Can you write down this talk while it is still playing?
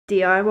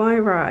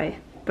DIY Rye,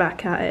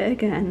 back at it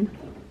again.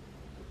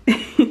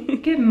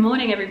 Good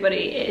morning everybody,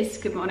 it is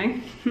good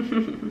morning.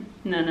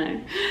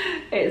 No,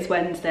 it is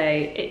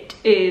Wednesday. It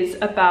is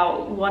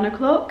about 1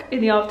 o'clock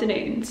in the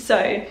afternoon,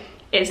 so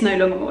it's no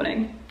longer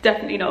morning.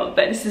 Definitely not,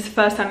 but this is the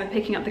first time I'm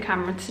picking up the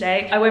camera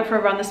today. I went for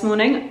a run this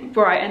morning,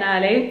 bright and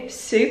early,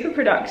 super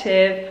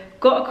productive,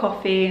 got a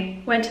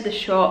coffee, went to the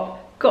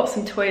shop, got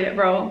some toilet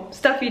roll,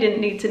 stuff you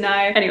didn't need to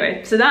know.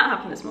 Anyway, so that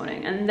happened this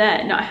morning, and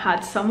then I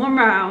had someone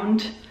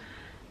round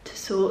to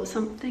sort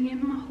something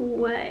in my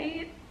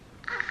hallway.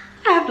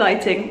 I have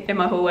lighting in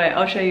my hallway,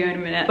 I'll show you in a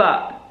minute,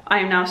 but I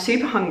am now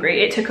super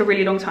hungry. It took a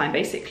really long time.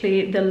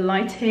 Basically, the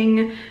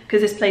lighting,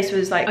 because this place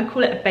was like, I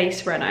call it a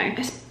base reno.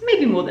 It's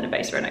maybe more than a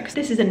base reno, because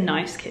this is a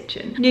nice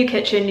kitchen. New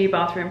kitchen, new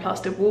bathroom,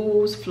 plastered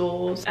walls,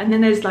 floors, and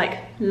then there's like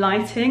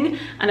lighting.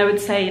 And I would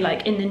say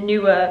like in the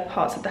newer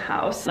parts of the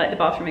house, like the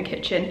bathroom and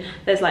kitchen,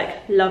 there's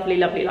like lovely,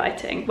 lovely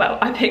lighting. Well,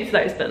 I picked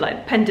those, but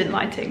like pendant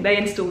lighting, they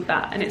installed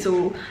that and it's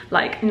all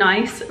like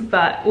nice,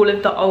 but all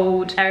of the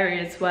old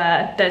areas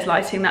where there's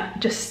lighting that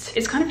just,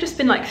 it's kind of just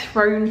been like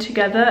thrown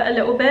together a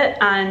little bit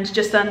and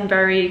just done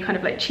very kind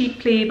of like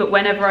cheaply. But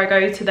whenever I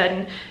go to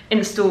then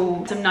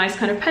install some nice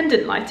kind of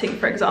pendant lighting,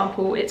 for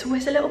example, it's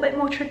always a little bit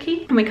more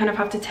tricky, and we kind of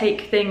have to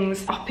take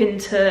things up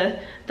into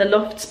the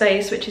loft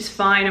space, which is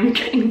fine. I'm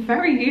getting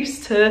very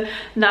used to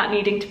that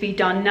needing to be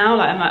done now.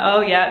 Like I'm like, oh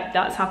yeah,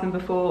 that's happened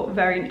before.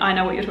 I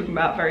know what you're talking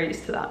about, very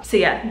used to that. So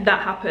yeah,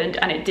 that happened,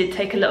 and it did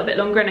take a little bit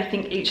longer, and I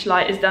think each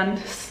light is done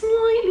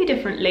slightly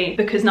differently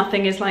because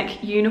nothing is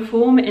like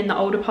uniform in the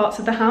older parts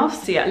of the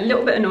house. So yeah, a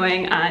little bit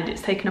annoying, and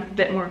it's taken up a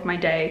bit more of my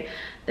day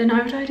than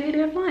I would ideally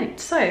have liked.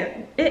 So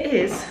it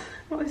is,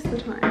 what is the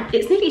time?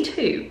 It's nearly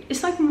 2.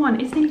 It's like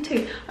 1, it's nearly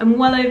 2. I'm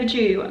well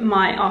overdue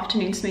my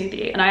afternoon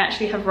smoothie, and I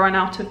actually have run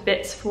out of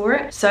bits for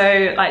it.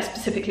 So like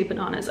specifically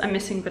bananas, I'm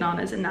missing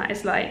bananas, and that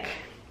is like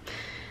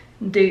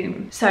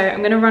doom. So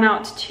I'm gonna run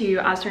out to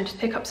Asda and just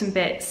pick up some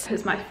bits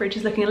because my fridge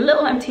is looking a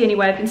little empty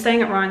anyway. I've been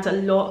staying at Ryan's a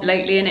lot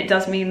lately, and it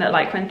does mean that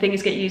like when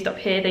things get used up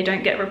here, they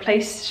don't get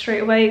replaced straight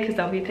away because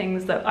there'll be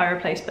things that I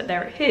replace but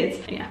they're at his.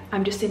 And yeah,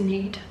 I'm just in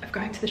need of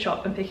going to the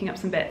shop and picking up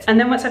some bits. And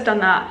then once I've done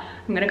that,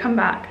 I'm gonna come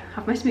back,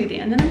 have my smoothie,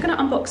 and then I'm gonna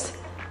unbox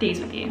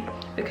these with you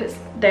because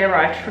they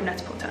arrived from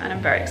Net-a-Porter and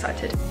I'm very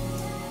excited.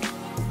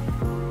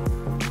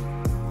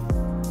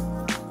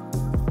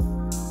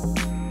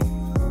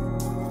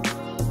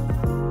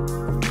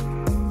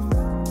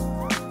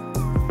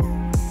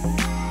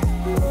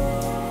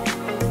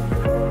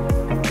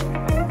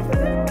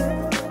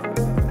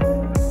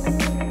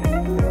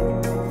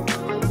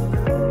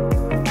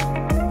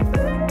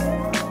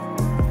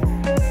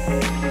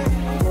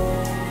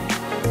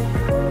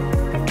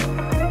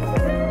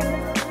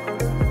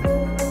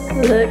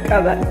 Look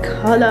at that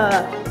colour.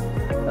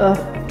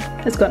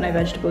 Oh, it's got no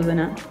vegetables in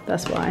it,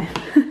 that's why.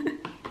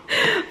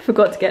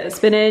 Forgot to get the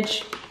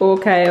spinach or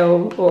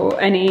kale or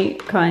any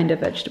kind of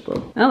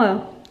vegetable. Oh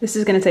well, this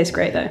is gonna taste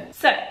great though.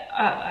 So,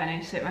 I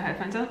need to take my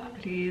headphones off.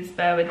 Please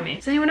bear with me.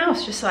 Does anyone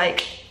else just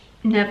like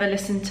never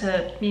listen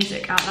to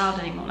music out loud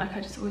anymore? Like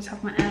I just always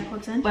have my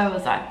AirPods in. Where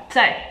was I?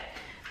 So,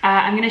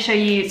 I'm gonna show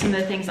you some of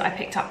the things that I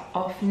picked up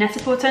off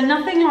Net-a-Porter.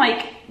 Nothing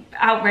like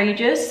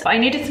outrageous, but I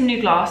needed some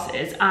new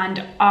glasses,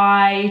 and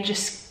I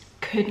just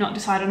could not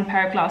decide on a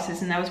pair of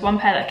glasses, and there was one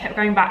pair that I kept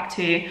going back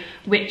to,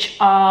 which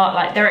are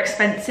like, they're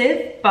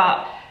expensive,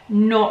 but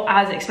not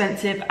as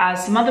expensive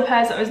as some other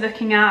pairs that I was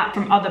looking at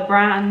from other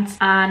brands,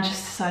 and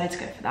just decided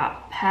to go for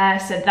that pair.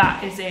 So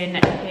that is in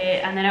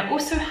here. And then I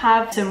also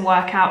have some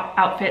workout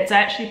outfits. I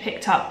actually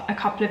picked up a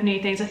couple of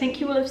new things. I think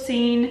you will have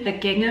seen the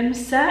gingham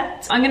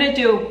set. I'm gonna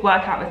do a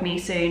workout with me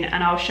soon,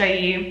 and I'll show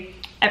you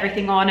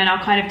everything on, and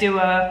I'll kind of do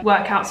a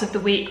workouts of the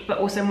week, but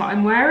also what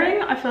I'm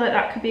wearing. I feel like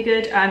that could be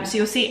good. So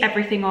you'll see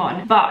everything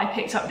on, but I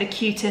picked up the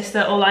cutest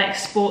little like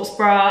sports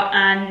bra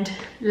and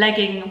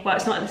legging. Well,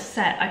 it's not a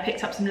set, I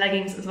picked up some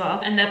leggings as well,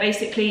 and they're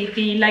basically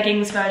the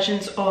leggings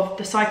versions of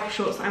the cycle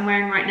shorts that I'm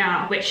wearing right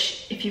now,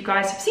 which if you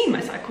guys have seen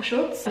my cycle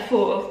shorts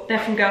before, they're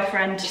from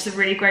Girlfriend. It's a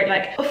really great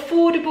like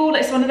affordable,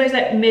 it's one of those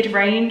like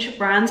mid-range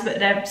brands, but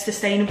they're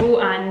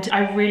sustainable, and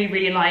I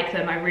really like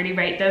them. I really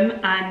rate them,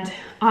 and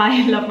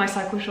I love my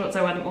cycle shorts.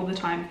 I wear them all the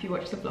time. If you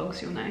watch the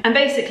vlogs, you'll know. And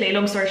basically,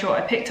 long story short,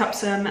 I picked up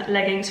some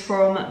leggings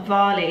from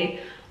Varley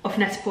off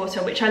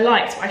Net-a-Porter, which I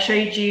liked. I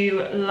showed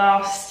you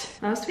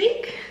last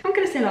week? I'm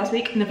gonna say last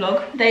week in the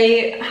vlog.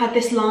 They had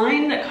this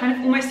line that kind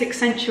of almost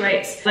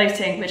accentuates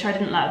floating, which I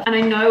didn't love. And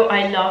I know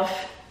I love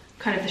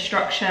kind of the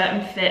structure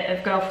and fit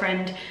of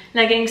Girlfriend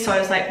leggings, so I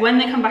was like, when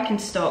they come back in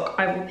stock,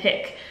 I will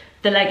pick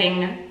the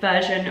legging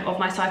version of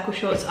my cycle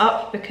shorts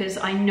up, because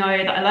I know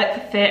that I like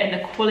the fit and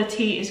the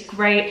quality is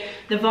great.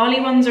 The Varley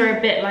ones are a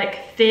bit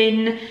like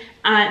thin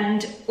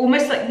and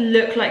almost like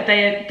look like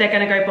they're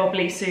gonna go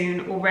bobbly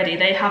soon already.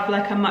 They have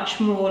like a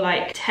much more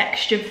like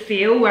textured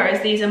feel,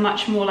 whereas these are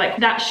much more like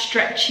that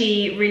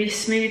stretchy, really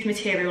smooth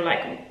material.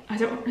 Like I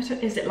don't,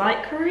 is it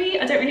lycra-y?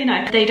 I don't really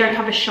know. They don't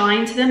have a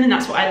shine to them, and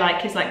that's what I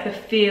like, is like the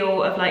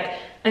feel of like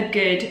a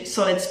good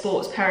solid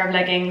sports pair of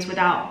leggings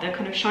without the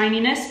kind of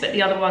shininess. But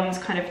the other ones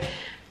kind of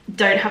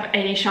don't have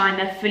any shine.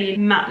 They're fully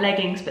matte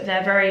leggings, but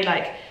they're very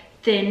like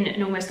thin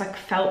and almost like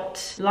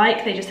felt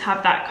like. They just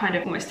have that kind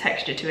of almost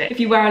texture to it. If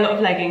you wear a lot of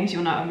leggings,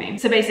 you'll know what I mean.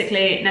 So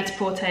basically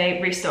Net-a-Porter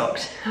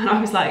restocked, and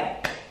I was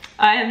like,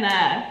 I am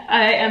there,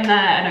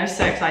 and I was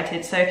so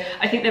excited. So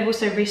I think they've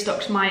also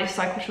restocked my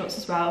cycle shorts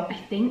as well. I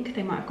think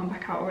they might have gone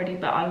back out already,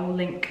 but I will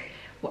link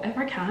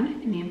whatever I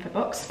can in the info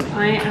box.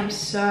 I am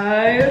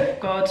so,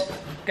 God,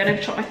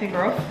 gonna chop my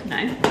finger off. No,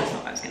 that's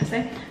not what I was gonna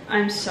say.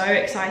 I'm so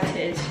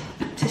excited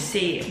to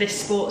see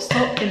this sports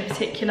top in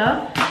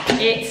particular.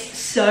 It's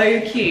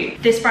so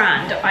cute. This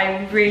brand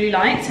I really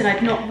liked, and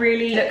I'd not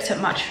really looked at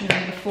much from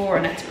them before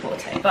on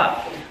Net-a-Porter,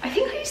 but I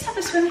think I used to have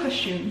a swim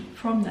costume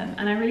from them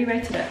and I really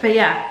rated it. But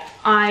yeah,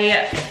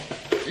 I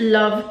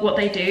love what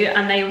they do,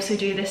 and they also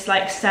do this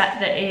like set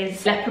that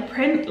is leopard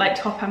print, like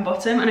top and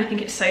bottom, and I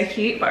think it's so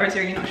cute, but I was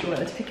really not sure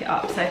whether to pick it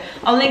up. So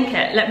I'll link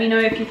it. Let me know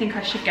if you think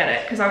I should get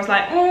it, because I was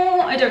like,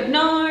 oh, I don't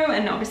know.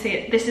 And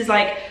obviously this is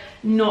like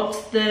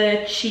not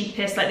the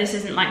cheapest, like this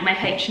isn't like my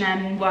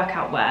H&M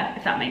workout wear,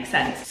 if that makes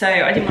sense. So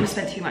I didn't want to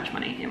spend too much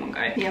money in one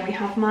go. Yeah, we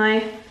have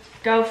my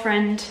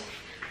girlfriend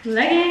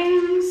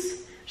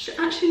leggings. Should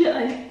actually look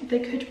like they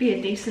could be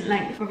a decent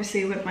length.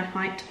 Obviously with my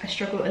height I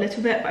struggle a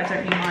little bit, but I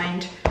don't really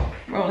mind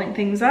rolling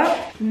things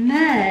up. And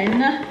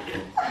then,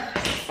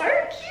 oh, so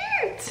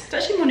cute. It's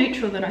actually more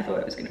neutral than I thought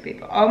it was going to be,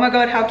 but oh my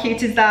god, how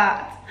cute is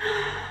that?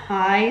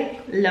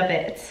 I love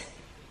it.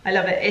 I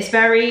love it. It's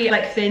very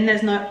like thin.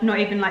 There's not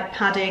even like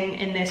padding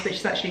in this, which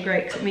is actually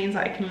great because it means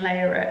that I can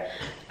layer it.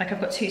 Like I've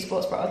got 2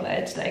 sports bras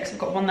layered today, because I've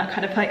got one that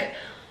kind of like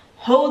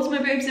holds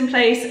my boobs in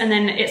place, and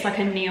then it's like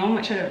a neon,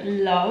 which I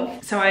don't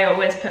love. So I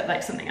always put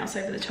like something else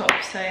over the top.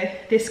 So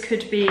this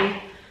could be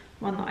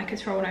one that I could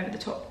throw on over the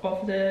top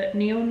of the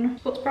neon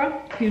sports bra.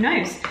 Who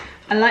knows?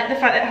 I like the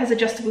fact that it has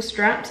adjustable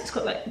straps. It's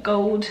got like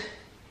gold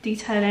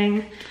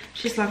detailing.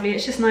 It's just lovely.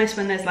 It's just nice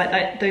when there's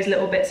like those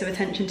little bits of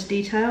attention to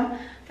detail.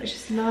 I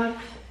just love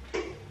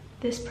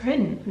this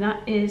print.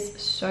 That is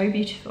so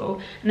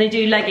beautiful. And they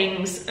do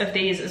leggings of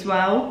these as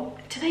well.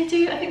 Do they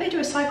do? I think they do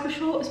a cycle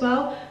short as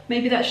well.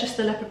 Maybe that's just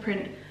the leopard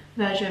print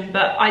version,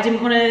 but I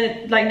didn't want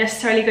to like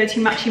necessarily go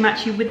too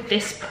matchy with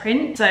this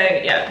print. So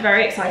yeah,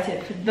 very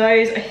excited for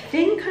those. I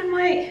think I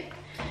might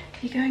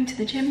be going to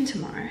the gym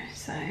tomorrow,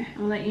 so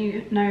I'll let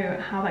you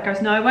know how that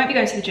goes. No, I won't be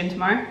going to the gym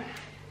tomorrow.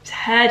 It's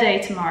hair day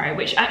tomorrow,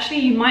 which actually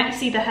you might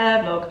see the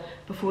hair vlog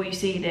before you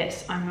see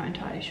this. I'm not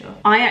entirely sure.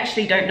 I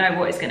actually don't know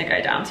what is going to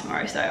go down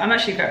tomorrow, so I'm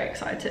actually very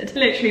excited.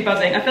 Literally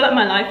buzzing. I feel like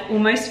my life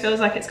almost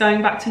feels like it's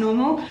going back to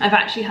normal. I've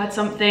actually had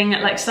something,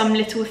 like some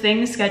little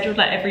things scheduled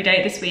like every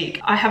day this week.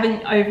 I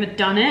haven't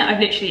overdone it. I've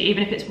literally,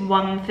 even if it's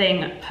one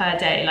thing per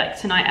day, like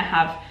tonight I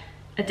have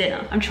a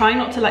dinner. I'm trying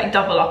not to like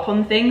double up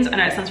on things. I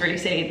know it sounds really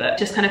silly, but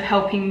just kind of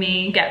helping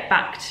me get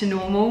back to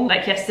normal.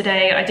 Like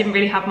yesterday I didn't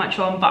really have much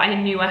on, but I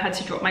knew I had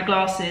to drop my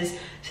glasses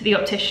to the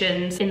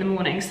opticians in the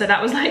morning, so that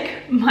was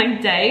like my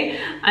day,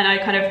 and I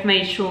kind of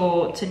made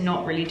sure to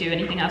not really do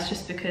anything else,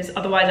 just because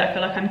otherwise I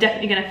feel like I'm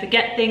definitely going to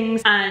forget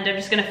things, and I'm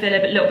just going to feel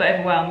a little bit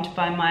overwhelmed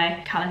by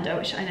my calendar,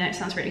 which I know it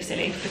sounds really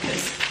silly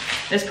because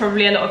there's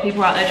probably a lot of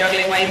people out there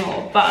juggling way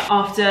more, but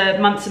after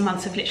months and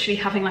months of literally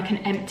having like an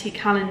empty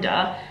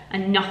calendar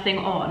and nothing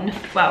on,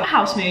 well,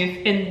 house move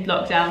in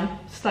lockdown,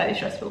 slightly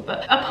stressful,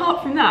 but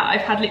apart from that,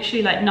 I've had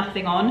literally like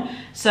nothing on.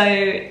 So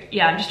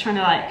yeah, I'm just trying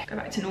to like go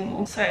back to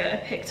normal. So I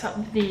picked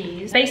up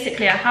these.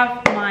 Basically, I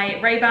have my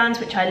Ray-Bans,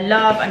 which I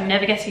love. I'm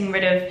never getting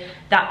rid of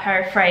that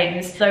pair of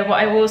frames. So what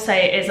I will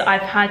say is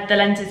I've had the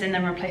lenses in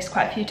them replaced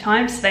quite a few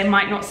times, so they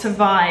might not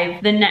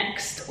survive the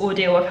next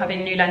ordeal of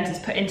having new lenses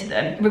put into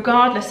them.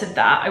 Regardless of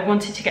that, I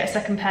wanted to get a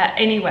second pair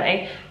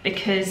anyway,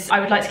 because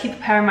I would like to keep a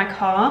pair in my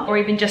car, or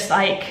even just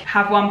like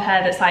have one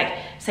pair that's like,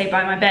 say,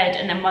 by my bed,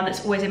 and then one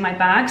that's always in my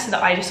bag, so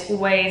that I just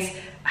always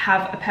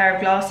have a pair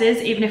of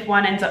glasses. Even if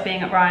one ends up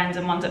being at Ryan's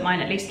and one's at mine,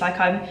 at least like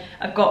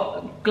I've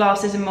got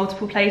glasses in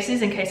multiple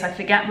places in case I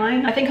forget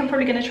mine. I think I'm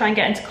probably going to try and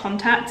get into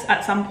contacts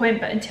at some point,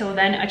 but until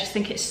then I just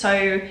think it's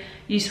so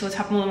useful to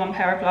have more than one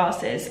pair of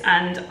glasses,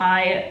 and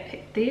I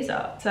picked these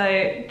up.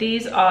 So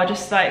these are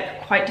just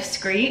like quite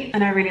discreet,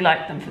 and I really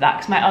like them for that,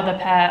 because my other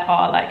pair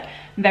are like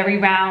very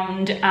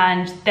round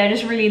and they're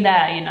just really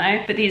there, you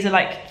know, but these are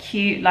like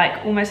cute,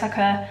 like almost like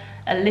a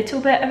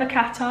little bit of a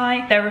cat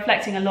eye. They're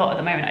reflecting a lot at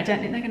the moment. I don't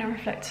think they're going to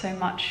reflect so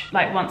much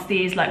like once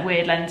these like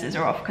weird lenses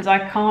are off, because I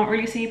can't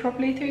really see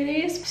properly through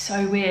these.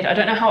 So weird. I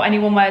don't know how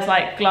anyone wears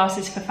like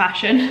glasses for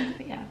fashion,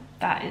 but yeah,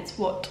 that is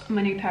what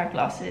my new pair of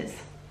glasses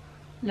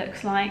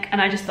looks like.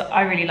 And I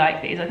really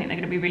like these. I think they're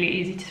going to be really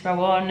easy to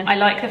throw on. I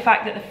like the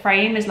fact that the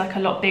frame is like a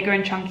lot bigger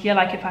and chunkier.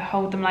 Like if I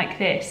hold them like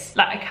this,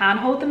 like I can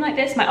hold them like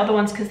this. My other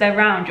ones, because they're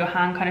round, your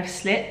hand kind of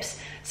slips,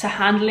 so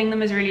handling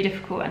them is really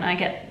difficult, and I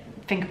get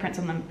fingerprints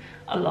on them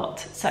a lot.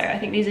 So I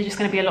think these are just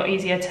going to be a lot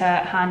easier to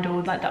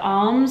handle. Like the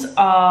arms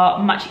are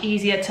much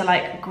easier to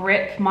like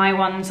grip. My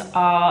ones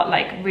are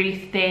like really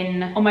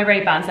thin. On my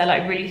Ray-Bans, they're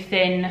like really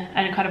thin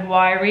and kind of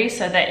wiry,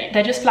 so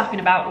they're just flapping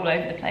about all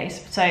over the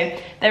place. So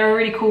they're a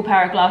really cool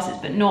pair of glasses,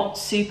 but not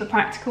super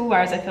practical,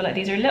 whereas I feel like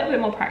these are a little bit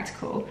more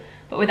practical.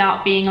 but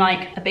without being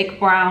like a big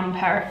brown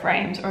pair of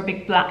frames or a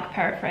big black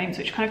pair of frames,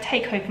 which kind of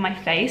take over my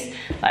face.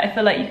 Like, I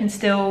feel like you can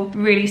still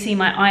really see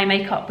my eye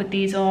makeup with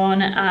these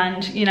on,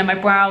 and you know, my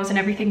brows and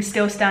everything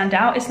still stand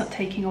out. It's not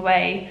taking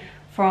away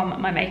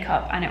from my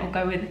makeup, and it will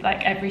go with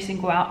like every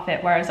single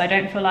outfit, whereas I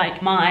don't feel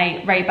like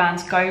my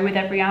Ray-Bans go with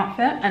every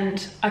outfit,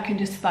 and I can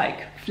just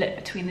like flip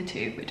between the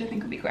two, which I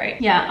think would be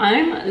great. Yeah,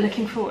 I'm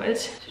looking forward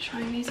to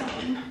trying these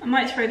on. I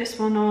might throw this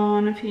one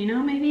on for you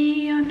now,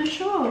 maybe, I'm not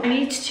sure. I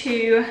need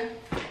to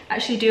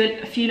actually do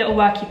a few little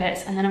worky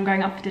bits, and then I'm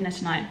going out for dinner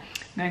tonight.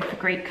 I'm going for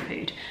Greek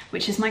food,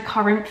 which is my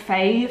current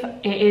fave.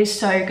 It is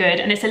so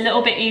good, and it's a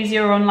little bit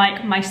easier on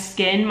like my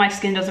skin. My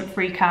skin doesn't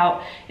freak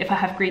out if I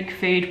have Greek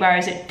food,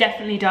 whereas it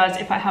definitely does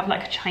if I have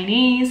like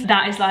Chinese.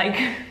 That is like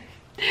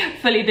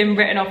fully been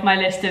written off my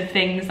list of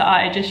things that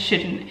I just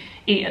shouldn't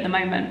eat at the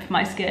moment for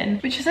my skin,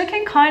 which is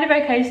looking kind of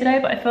okay today,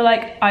 but I feel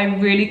like I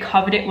really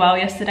covered it well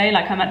yesterday.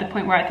 Like, I'm at the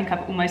point where I think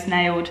I've almost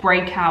nailed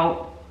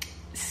breakout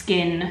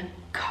skin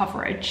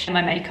coverage in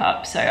my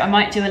makeup, so I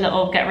might do a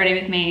little get ready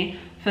with me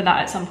for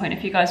that at some point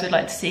if you guys would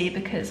like to see,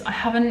 because I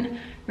haven't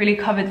really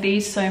covered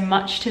these so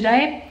much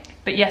today,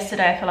 but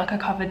yesterday I feel like I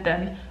covered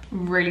them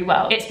really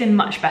well. It's been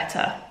much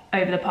better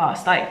over the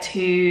past like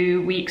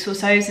 2 weeks or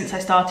so since I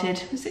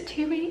started. Was it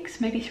 2 weeks?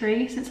 Maybe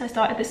 3 since I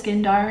started the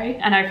skin diary,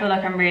 and I feel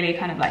like I'm really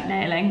kind of like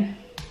nailing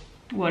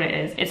what it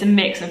is. It's a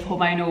mix of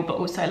hormonal, but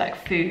also like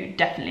food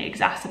definitely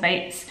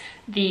exacerbates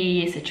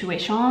the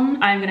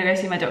situation. I'm gonna go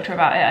see my doctor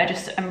about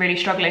it. I'm really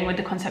struggling with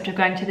the concept of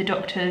going to the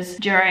doctors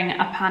during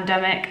a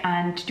pandemic,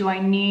 and do I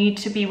need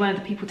to be one of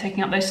the people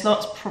taking up those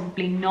slots?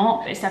 Probably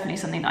not, but it's definitely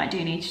something that I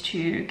do need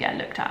to get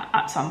looked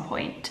at some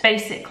point.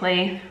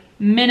 Basically,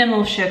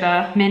 minimal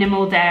sugar,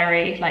 minimal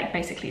dairy, like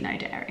basically no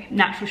dairy.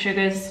 Natural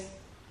sugars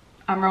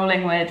I'm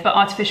rolling with, but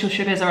artificial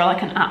sugars are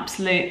like an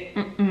absolute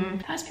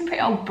That's been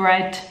pretty old.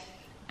 Bread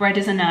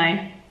is a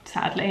no,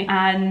 sadly.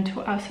 And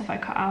what else have I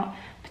cut out?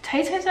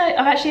 Potatoes,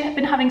 I've actually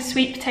been having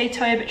sweet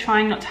potato, but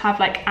trying not to have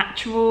like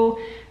actual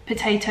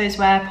potatoes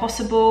where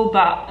possible,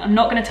 but I'm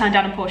not going to turn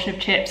down a portion of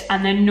chips,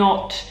 and they're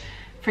not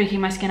freaking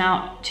my skin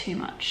out too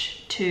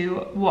much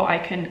to what I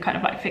can kind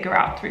of like figure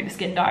out through the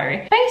skin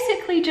diary.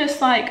 Basically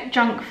just like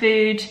junk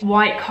food,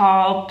 white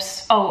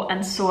carbs, oh,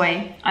 and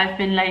soy. I've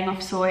been laying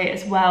off soy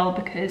as well,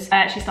 because I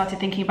actually started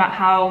thinking about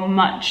how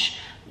much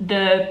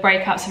the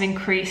breakouts have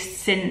increased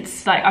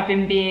since like I've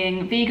been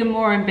being vegan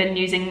more and been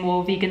using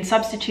more vegan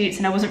substitutes,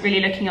 and I wasn't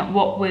really looking at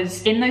what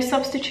was in those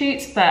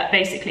substitutes, but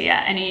basically,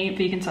 yeah, any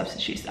vegan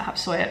substitutes that have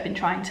soy I've been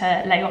trying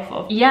to lay off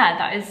of. Yeah,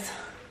 that is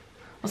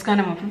what's going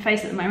on with my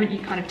face at the moment. You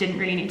kind of didn't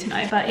really need to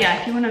know, but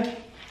yeah, if you want to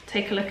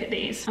take a look at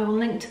these, I will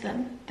link to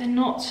them. They're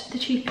not the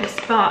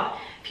cheapest, but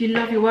if you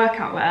love your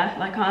workout wear,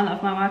 like I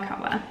love my workout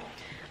wear,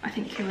 I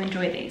think you'll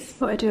enjoy these.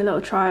 Thought I'd do a little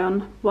try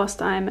on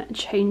whilst I'm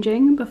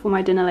changing before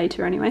my dinner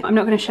later anyway. I'm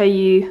not going to show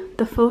you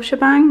the full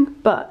shebang,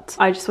 but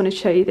I just wanted to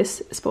show you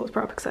this sports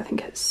bra because I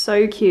think it's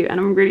so cute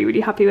and I'm really,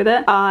 really happy with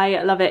it.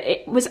 I love it.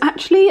 It was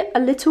actually a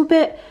little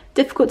bit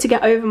difficult to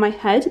get over my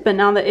head, but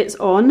now that it's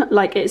on,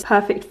 like, it's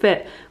perfect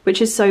fit,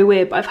 which is so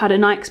weird. But I've had a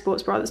Nike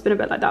sports bra that's been a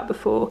bit like that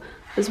before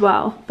as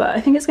well, but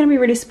I think it's going to be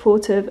really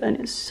supportive and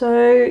it's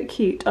so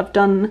cute. I've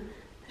done the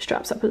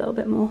straps up a little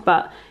bit more,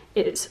 but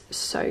it's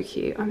so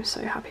cute. I'm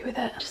so happy with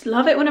it. Just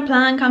love it when a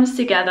plan comes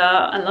together.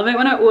 I love it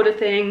when I order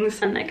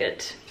things and they're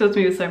good. Fills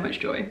me with so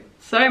much joy.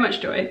 So much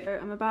joy. So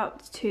I'm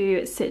about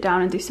to sit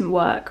down and do some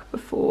work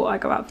before I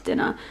go out for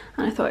dinner,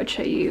 and I thought I'd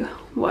show you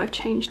what I've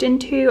changed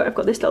into. I've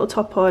got this little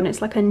top on.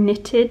 It's like a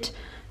knitted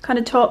kind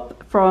of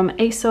top from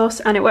ASOS,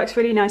 and it works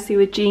really nicely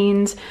with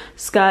jeans,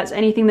 skirts,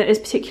 anything that is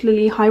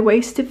particularly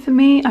high-waisted for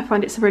me. I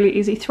find it's a really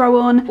easy throw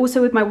on. Also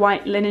with my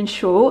white linen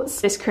shorts,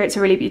 this creates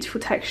a really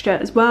beautiful texture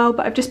as well,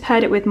 but I've just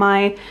paired it with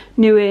my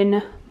new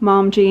in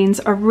mom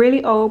jeans, a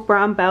really old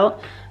brown belt.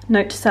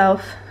 Note to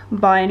self,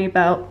 buy a new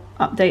belt,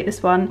 update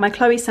this one. My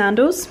Chloe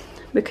sandals,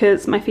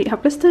 because my feet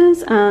have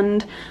blisters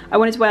and I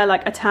wanted to wear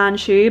like a tan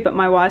shoe, but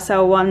my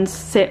YSL ones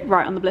sit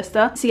right on the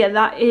blister. So yeah,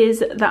 that is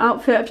the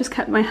outfit. I've just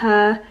kept my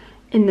hair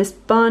in this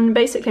bun.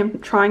 Basically, I'm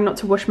trying not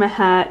to wash my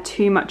hair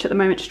too much at the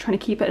moment, just trying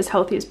to keep it as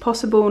healthy as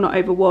possible, not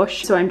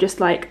overwash. So I'm just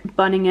like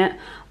bunning it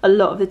a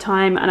lot of the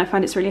time, and I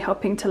find it's really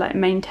helping to like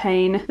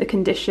maintain the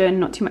condition,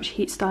 not too much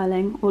heat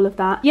styling, all of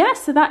that. Yeah,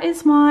 so that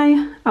is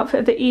my outfit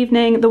of the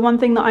evening. The one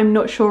thing that I'm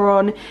not sure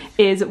on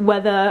is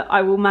whether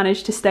I will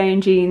manage to stay in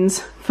jeans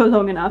for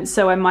long enough,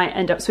 so I might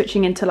end up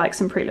switching into like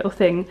some Pretty Little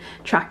Thing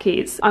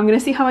trackies. I'm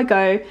gonna see how I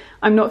go.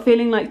 I'm not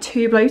feeling like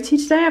too bloated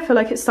today. I feel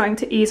like it's starting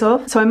to ease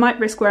off, so I might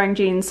risk wearing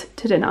jeans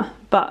to dinner,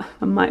 but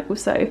I might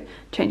also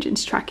change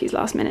into trackies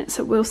last minute,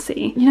 so we'll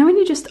see. You know when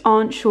you just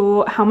aren't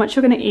sure how much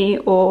you're gonna eat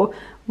or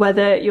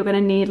whether you're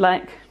gonna need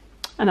like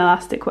an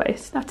elastic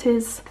waist? That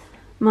is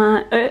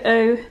my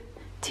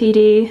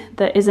OOTD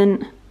that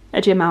isn't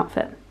a gym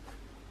outfit.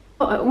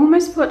 Oh, I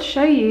almost forgot to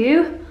show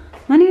you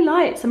my new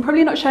lights. I'm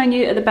probably not showing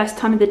you at the best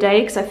time of the day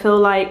because I feel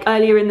like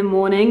earlier in the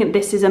morning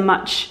this is a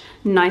much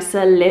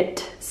nicer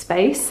lit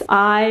space.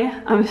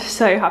 I am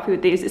so happy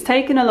with these. It's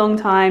taken a long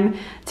time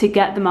to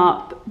get them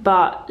up,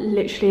 but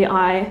literally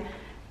I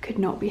could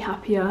not be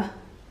happier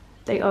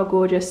They are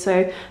gorgeous.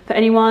 So for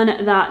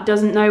anyone that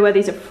doesn't know where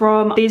these are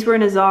from, these were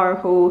in a Zara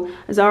haul,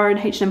 a Zara and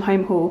H&M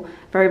home haul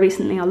very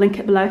recently. I'll link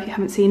it below if you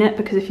haven't seen it,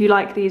 because if you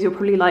like these, you'll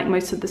probably like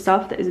most of the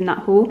stuff that is in that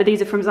haul. But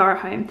these are from Zara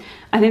Home.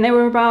 I think they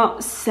were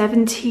about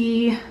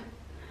 70,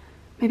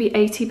 maybe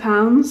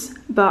 £80,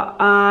 but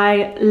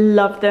I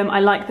love them.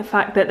 I like the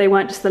fact that they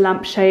weren't just the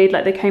lampshade,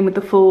 like they came with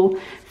the full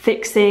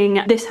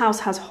fixing. This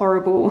house has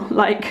horrible,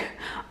 like,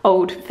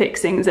 old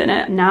fixings in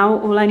it. Now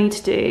all I need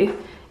to do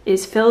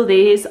is fill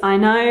these. I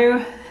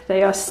know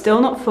they are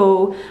still not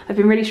full. I've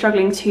been really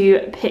struggling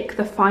to pick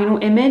the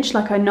final image.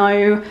 Like, I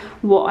know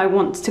what I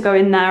want to go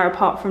in there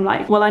apart from,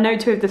 like, well, I know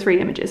 2 of the 3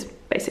 images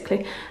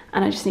basically,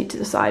 and I just need to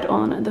decide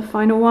on the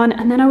final one.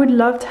 And then I would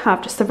love to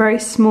have just a very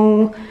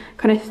small,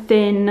 kind of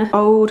thin,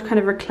 old, kind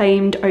of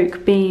reclaimed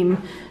oak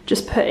beam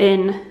just put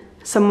in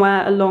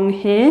somewhere along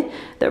here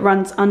that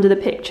runs under the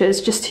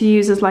pictures, just to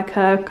use as like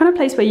a kind of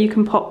place where you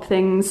can pop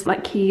things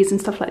like keys and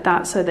stuff like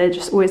that, so they're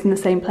just always in the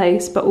same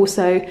place. But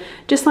also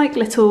just like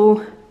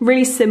little,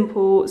 really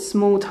simple,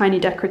 small, tiny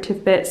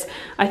decorative bits,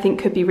 I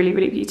think could be really,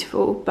 really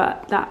beautiful.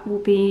 But that will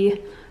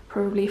be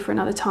probably for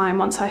another time,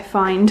 once I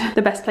find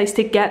the best place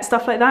to get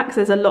stuff like that, because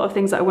there's a lot of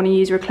things that I want to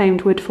use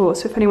reclaimed wood for.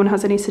 So if anyone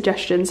has any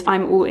suggestions,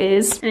 I'm all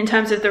ears. And in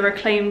terms of the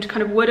reclaimed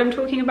kind of wood I'm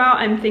talking about,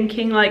 I'm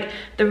thinking like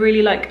the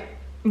really like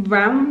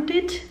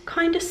rounded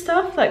kind of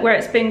stuff, like where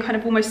it's been kind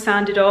of almost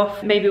sanded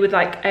off, maybe with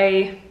like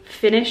a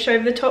finish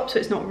over the top so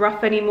it's not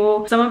rough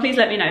anymore. Someone please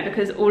let me know,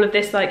 because all of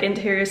this like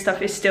interior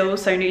stuff is still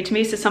so new to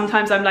me. So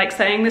sometimes I'm like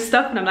saying this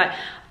stuff and I'm like,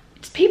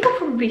 people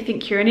probably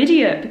think you're an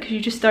idiot because you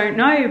just don't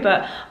know,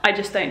 but I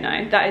just don't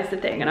know. That is the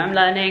thing, and I'm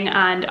learning.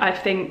 And I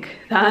think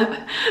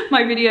that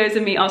my videos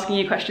and me asking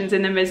you questions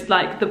in them is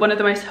like one of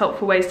the most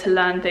helpful ways to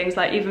learn things.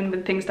 Like even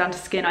with things down to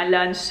skin, I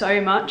learn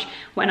so much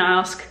when I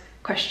ask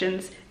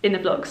questions in the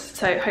vlogs.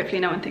 So hopefully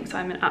no one thinks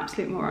I'm an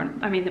absolute moron.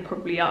 I mean, there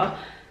probably are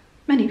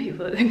many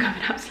people that think I'm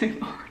an absolute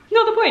moron.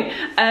 Not the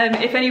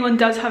point. If anyone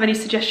does have any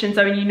suggestions,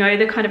 I mean, you know,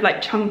 the kind of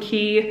like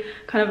chunky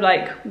kind of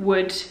like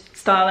wood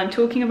style I'm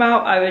talking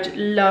about, I would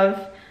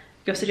love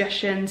your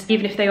suggestions.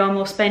 Even if they are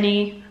more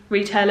spenny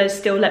retailers,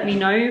 still let me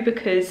know,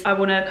 because I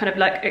want to kind of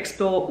like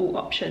explore all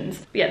options.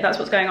 But yeah, that's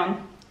what's going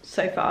on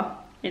so far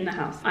in the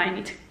house. I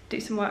need to do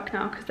some work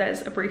now because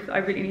there's a brief that I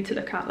really need to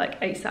look at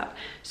like ASAP.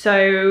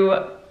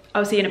 So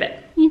I'll see you in a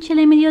bit. You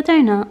chilling with your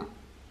donut?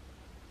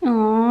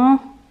 Aww,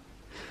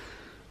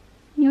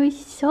 you're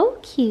so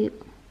cute,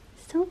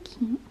 so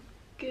cute.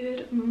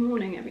 Good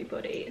morning,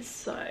 everybody.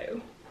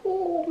 So,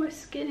 oh, my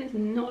skin is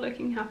not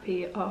looking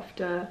happy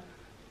after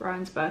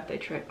Ryan's birthday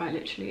trip. I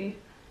literally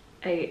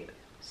ate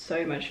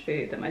so much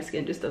food that my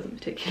skin just doesn't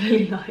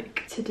particularly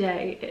like.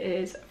 Today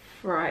is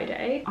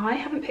Friday. I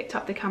haven't picked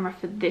up the camera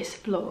for this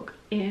vlog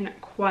in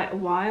quite a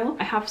while.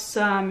 I have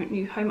some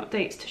new home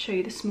updates to show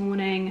you this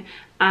morning,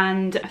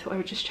 and I thought I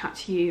would just chat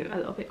to you a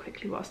little bit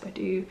quickly whilst I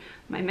do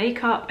my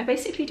makeup. I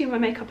basically do my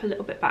makeup a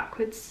little bit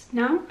backwards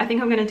now. I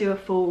think I'm going to do a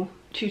full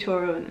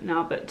tutorial on it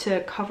now, but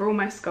to cover all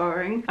my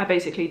scarring, I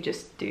basically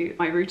just do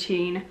my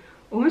routine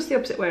almost the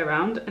opposite way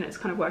around, and it's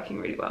kind of working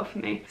really well for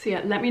me. So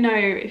yeah, let me know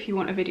if you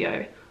want a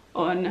video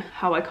on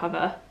how I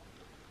cover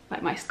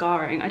like my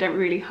scarring. I don't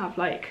really have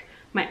like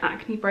my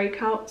acne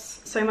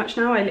breakouts so much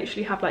now. I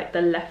literally have like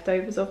the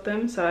leftovers of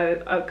them,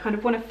 so I kind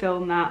of want to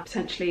film that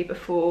potentially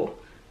before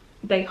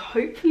they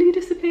hopefully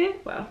disappear.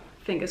 Well,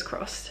 fingers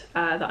crossed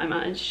that I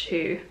manage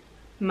to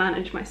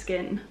manage my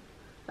skin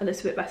a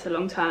little bit better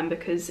long term,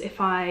 because if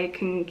I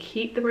can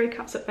keep the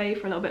breakouts at bay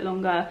for a little bit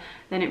longer,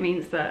 then it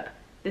means that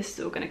this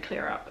is all going to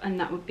clear up, and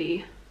that would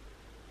be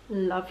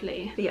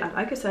lovely. But yeah,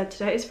 like I said,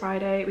 today is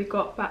Friday. We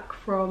got back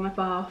from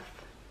Bath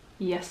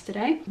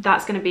yesterday.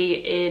 That's going to be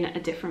in a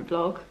different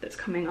vlog that's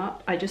coming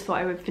up. I just thought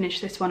I would finish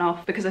this one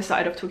off because I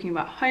started off talking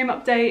about home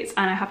updates,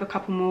 and I have a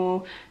couple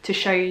more to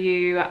show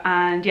you.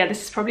 And yeah,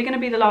 this is probably going to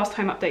be the last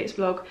home updates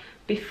vlog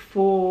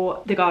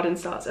before the garden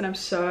starts, and I'm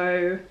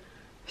so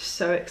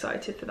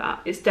excited for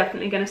that. It's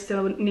definitely going to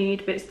still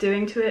need bits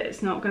doing to it.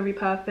 It's not going to be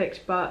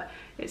perfect, but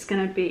it's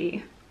going to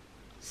be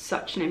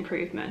such an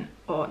improvement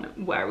on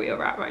where we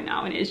are at right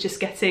now. And it's just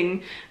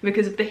getting,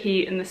 because of the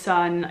heat and the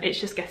sun, it's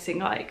just getting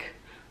like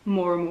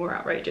more and more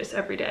outrageous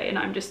every day, and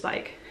I'm just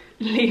like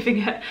leaving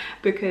it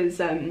because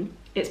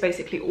it's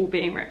basically all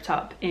being ripped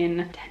up in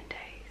 10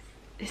 days.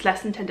 It's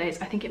less than 10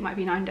 days. I think it might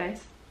be 9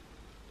 days.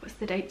 What's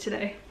the date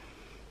today?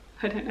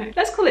 I don't know.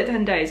 Let's call it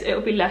 10 days.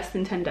 It'll be less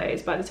than 10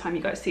 days by the time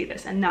you guys see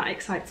this, and that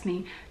excites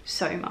me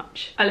so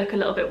much. I look a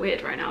little bit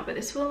weird right now, but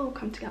this will all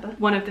come together.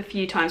 One of the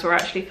few times where I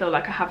actually feel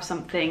like I have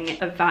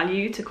something of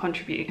value to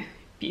contribute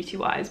beauty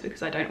wise,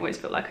 because I don't always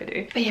feel like I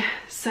do. But yeah,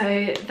 so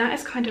that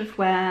is kind of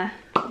where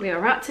we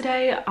are at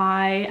today.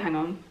 Hang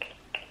on.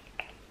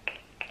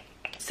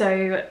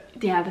 So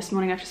yeah, this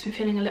morning I've just been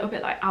feeling a little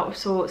bit like out of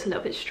sorts, a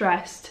little bit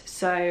stressed.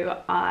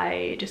 So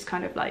I just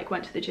kind of like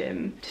went to the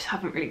gym, just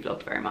haven't really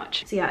vlogged very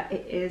much. So yeah,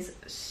 it is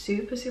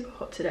super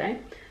hot today.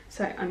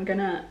 So I'm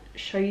gonna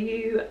show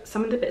you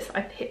some of the bits that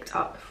I picked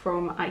up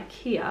from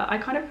IKEA. I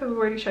kind of have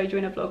already showed you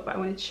in a vlog, but I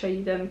wanted to show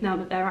you them now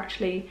that they're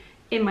actually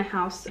in my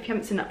house. If you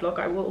haven't seen that vlog,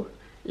 I will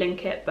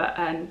link it, but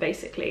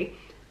basically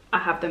I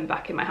have them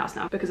back in my house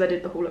now because I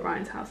did the haul at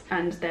Ryan's house,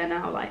 and they're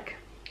now like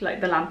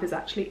the lamp is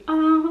actually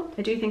up.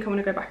 I do think I want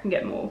to go back and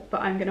get more,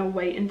 but I'm gonna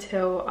wait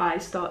until I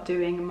start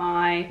doing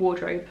my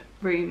wardrobe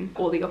room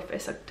or the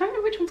office. I don't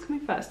know which one's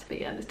coming first,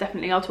 but yeah, there's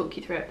definitely, I'll talk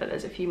you through it, but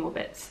there's a few more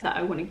bits that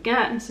I want to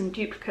get and some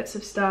duplicates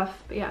of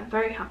stuff. But yeah, I'm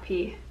very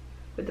happy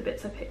with the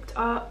bits I picked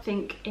up. I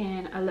think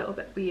in a little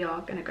bit we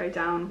are going to go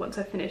down, once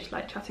I finish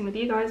like chatting with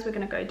you guys, we're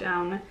going to go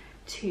down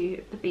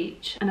to the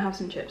beach and have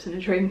some chips and a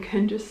drink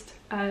and just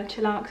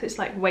chill out, because it's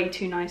like way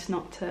too nice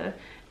not to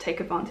take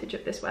advantage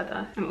of this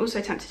weather. I'm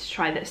also tempted to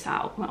try this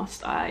out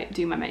whilst I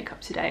do my makeup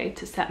today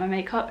to set my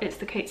makeup. It's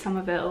the Kate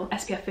Somerville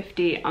SPF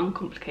 50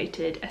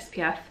 Uncomplicated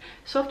SPF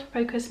Soft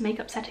Focus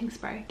Makeup Setting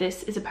Spray.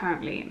 This is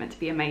apparently meant to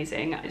be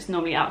amazing. It's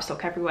normally out of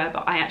stock everywhere,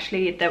 but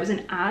there was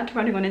an ad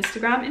running on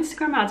Instagram.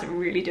 Instagram ads are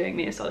really doing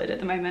me a solid at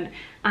the moment,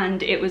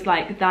 and it was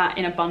like that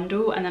in a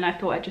bundle, and then I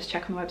thought I'd just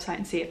check on the website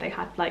and see if they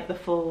had like the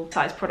full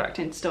size product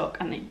in stock,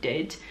 and they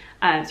did.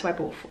 So I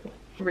bought 4.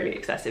 Really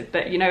excessive,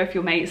 but you know, if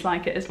your mates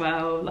like it as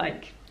well,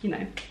 like, you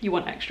know, you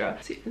want extra.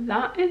 So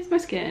that is my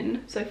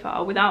skin so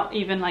far without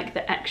even like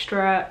the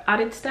extra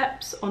added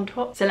steps on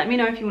top. So let me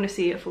know if you want to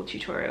see a full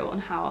tutorial on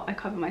how I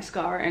cover my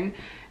scarring.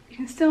 You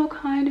can still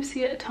kind of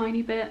see it a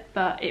tiny bit,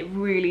 but it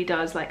really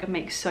does like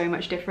make so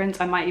much difference.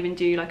 I might even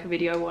do like a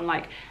video on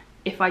like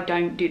if I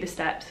don't do the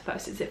steps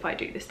versus if I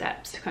do the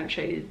steps to kind of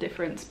show you the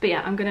difference. But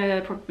yeah, I'm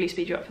gonna probably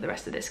speed you up for the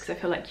rest of this because I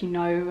feel like you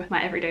know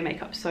my everyday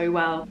makeup so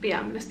well. But yeah,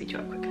 I'm gonna speed you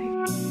up quickly.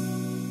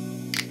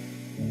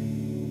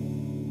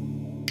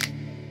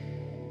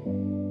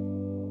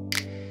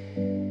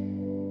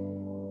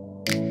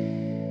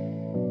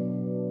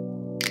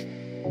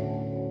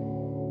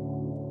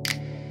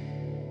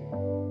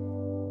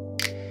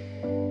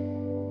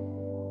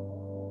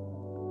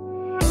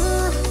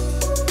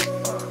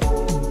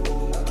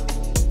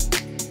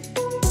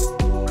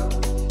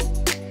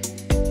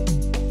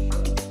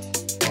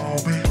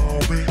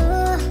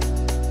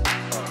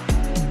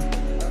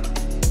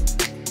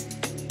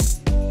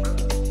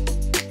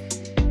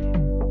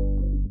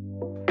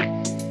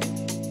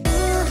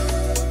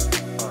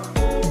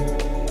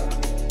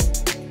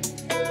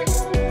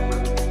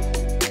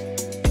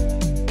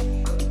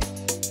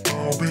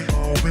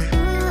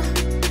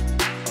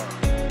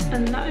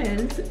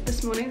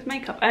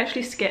 Makeup. I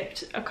actually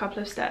skipped a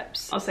couple of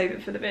steps. I'll save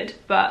it for the vid,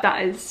 but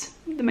that is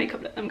the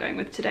makeup that I'm going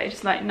with today.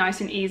 Just like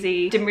nice and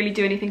easy. Didn't really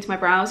do anything to my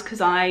brows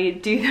because I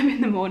do them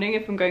in the morning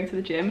if I'm going to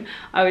the gym.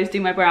 I always do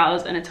my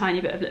brows and a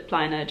tiny bit of lip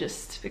liner,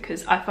 just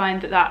because I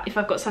find that if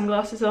I've got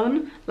sunglasses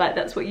on, like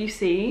that's what you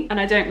see, and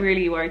I don't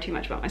really worry too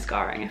much about my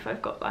scarring if I'm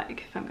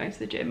going to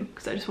the gym,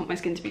 because I just want my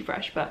skin to be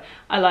fresh. But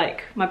I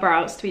like my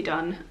brows to be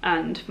done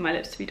and for my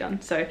lips to be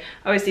done, so I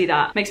always do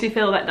that. Makes me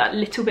feel like that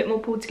little bit more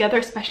pulled together,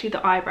 especially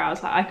the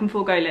eyebrows. Like I can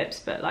forego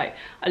lips, but like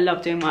I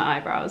love doing my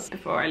eyebrows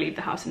before I leave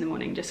the house in the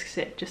morning, just because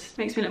it just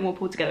makes me look more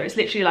pulled together. It's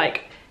literally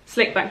like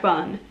slick back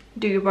bun,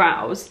 do your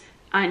brows,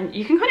 and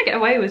you can kind of get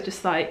away with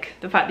just like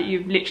the fact that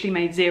you've literally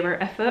made 0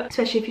 effort,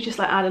 especially if you just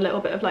like add a little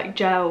bit of like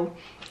gel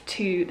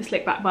to the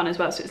slick back bun as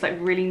well, so it's like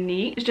really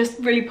neat. It just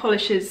really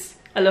polishes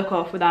a look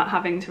off without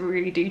having to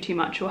really do too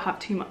much or have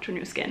too much on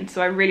your skin,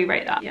 so I really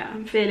rate that. Yeah,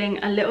 I'm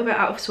feeling a little bit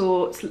out of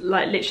sorts,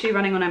 like literally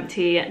running on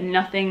empty,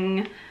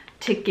 nothing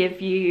to give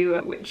you,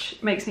 which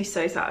makes me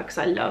so sad because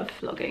I love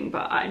vlogging,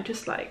 but I'm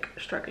just like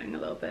struggling a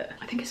little bit.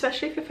 I think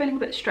especially if you're feeling a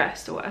bit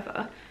stressed or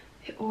whatever,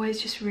 it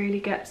always just really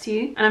gets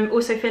you. And I'm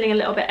also feeling a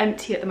little bit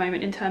empty at the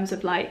moment in terms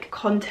of like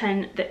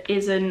content that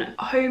isn't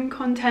home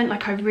content.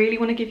 Like I really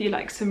want to give you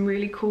like some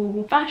really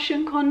cool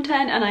fashion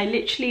content, and I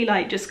literally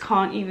like just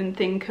can't even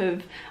think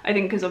of, I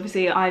think because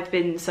obviously I've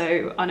been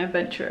so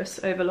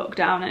unadventurous over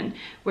lockdown, and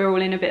we're all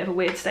in a bit of a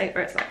weird state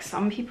where it's like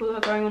some people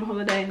are going on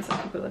holiday and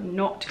some people are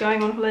not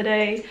going on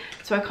holiday,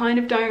 so I kind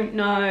of don't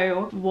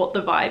know what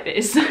the vibe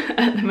is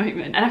at the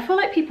moment. And I feel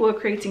like people are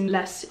creating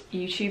less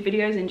YouTube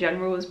videos in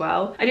general as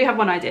well. I do have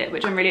one idea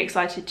which I'm really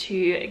excited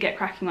to get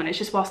cracking on. It's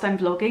just whilst I'm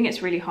vlogging,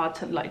 it's really hard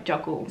to like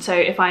juggle. So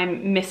if I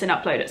miss an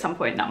upload at some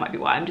point, that might be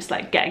why I'm just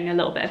like getting a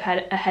little bit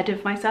ahead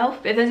of myself.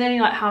 But if there's any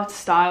like how to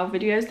style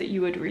videos that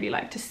you would really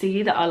like to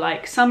see that are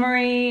like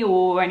summary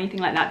or anything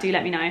like that, do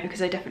let me know,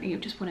 because I definitely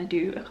just want to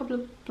do a couple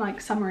of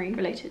like summary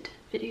related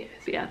videos.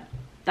 But yeah,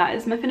 that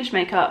is my finished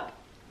makeup.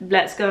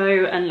 Let's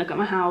go and look at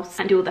my house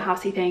and do all the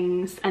housey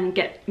things and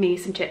get me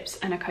some chips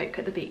and a Coke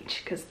at the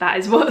beach, because that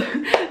is what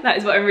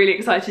I'm really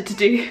excited to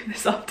do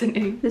this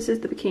afternoon. This is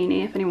the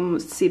bikini, if anyone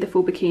wants to see the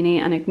full bikini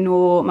and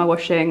ignore my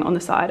washing on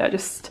the side. I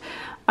just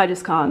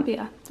can't. But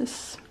yeah,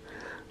 this is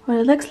what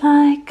it looks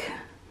like.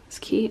 It's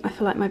cute. I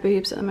feel like my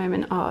boobs at the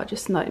moment are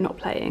just like not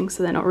playing,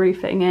 so they're not really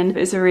fitting in.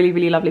 But it's a really,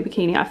 really lovely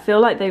bikini. I feel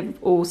like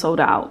they've all sold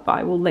out, but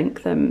I will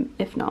link them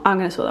if not. I'm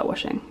gonna sort that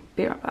washing.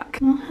 Be right back.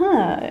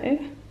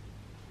 Hi.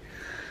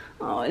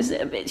 Oh, is it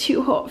a bit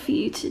too hot for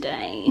you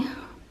today?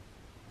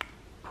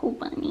 Poor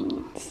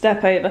bunny.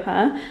 Step over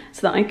her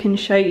so that I can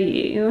show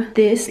you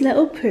this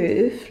little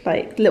poof,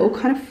 like little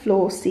kind of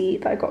floor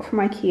seat that I got from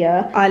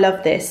IKEA. I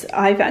love this.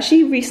 I've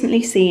actually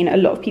recently seen a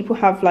lot of people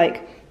have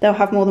like they'll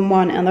have more than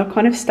one and they'll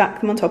kind of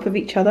stack them on top of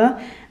each other,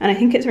 and I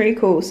think it's really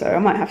cool, so I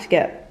might have to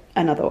get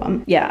another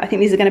one. Yeah, I think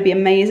these are going to be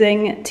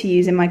amazing to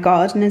use in my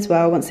garden as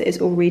well once it is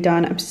all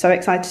redone. I'm so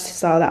excited to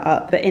style that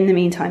up, but in the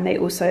meantime they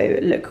also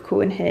look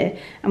cool in here.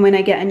 And when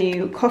I get a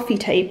new coffee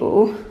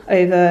table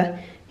over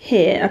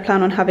here, I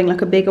plan on having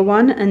like a bigger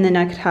one, and then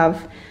I could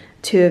have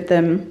two of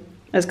them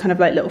as kind of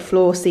like little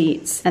floor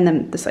seats, and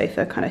then the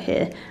sofa kind of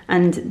here,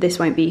 and this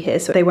won't be here,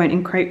 so they won't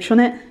encroach on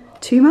it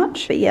too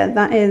much. But yeah,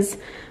 that is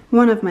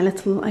one of my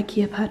little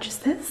IKEA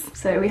purchases.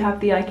 So we have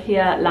the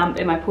IKEA lamp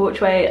in my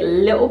porchway, a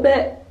little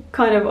bit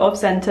kind of off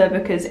center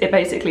because it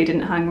basically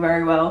didn't hang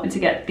very well, and to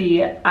get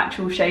the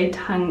actual shade to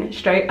hang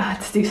straight I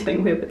had to do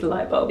something weird with the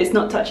light bulb. It's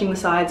not touching the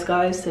sides,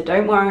 guys, so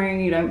don't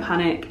worry, you don't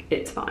panic,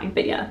 it's fine.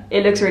 But yeah,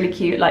 it looks really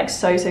cute, like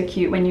so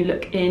cute when you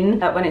look in,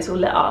 when it's all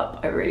lit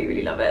up. I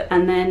really love it.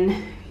 And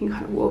then you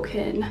kind of walk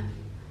in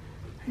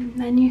and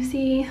then you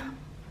see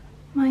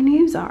my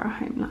new Zara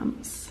home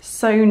lamps.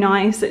 So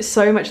nice, it's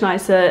so much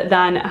nicer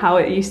than how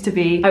it used to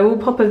be. I will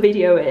pop a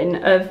video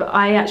in of,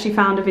 I actually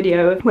found a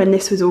video of when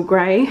this was all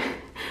grey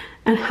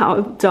and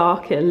how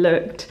dark it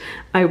looked.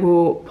 I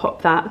will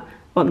pop that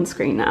on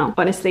screen now.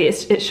 Honestly,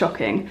 it's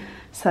shocking.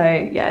 So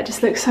yeah, it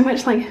just looks so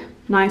much like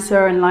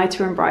nicer and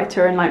lighter and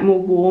brighter and like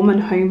more warm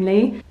and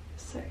homely.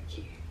 So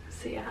cute.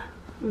 So yeah,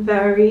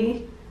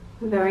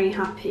 very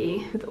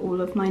happy with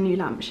all of my new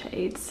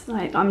lampshades.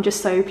 Like, I'm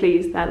just so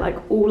pleased they're like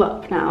all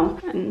up now,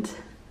 and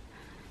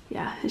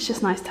yeah, it's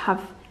just nice to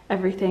have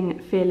everything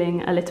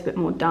feeling a little bit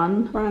more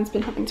done. Ryan's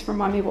been having to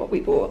remind me what we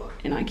bought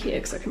in IKEA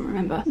because I can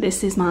remember.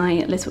 This is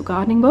my little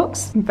gardening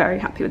box. I'm very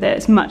happy with it.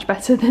 It's much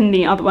better than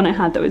the other one I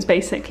had that was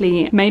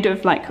basically made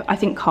of like, I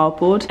think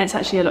cardboard. It's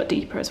actually a lot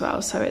deeper as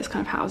well, so it's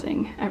kind of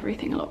housing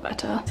everything a lot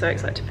better. So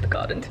excited for the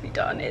garden to be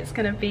done. It's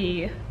gonna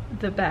be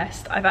the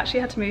best. I've actually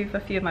had to move a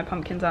few of my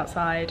pumpkins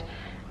outside.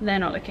 They're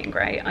not looking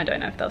great. I don't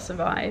know if they'll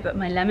survive, but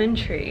my lemon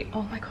tree,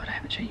 oh my God, I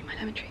haven't shown you my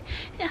lemon tree.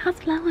 It has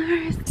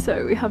flowers.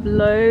 So we have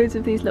loads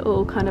of these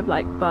little kind of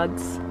like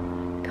buds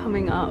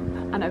coming up,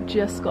 and I've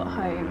just got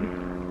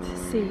home to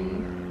see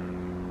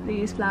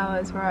these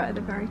flowers right at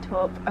the very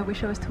top. I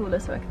wish I was taller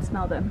so I could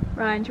smell them.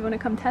 Ryan, do you want to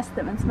come test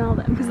them and smell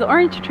them? Because the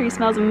orange tree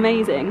smells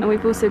amazing. And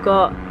we've also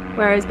got,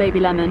 where is baby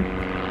lemon?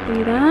 Are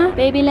you there?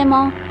 Baby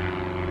lemon,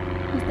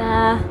 he's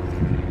there.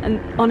 And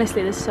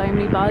honestly, there's so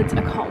many buds.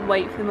 I can't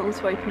wait for them all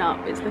to open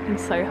up. It's looking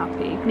so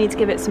happy. I need to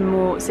give it some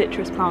more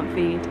citrus plant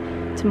feed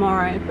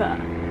tomorrow, but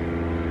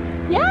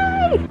yay!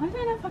 I don't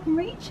know if I can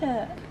reach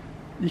it.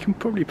 You can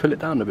probably pull it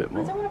down a bit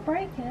more. I don't want to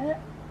break it.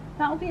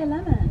 That'll be a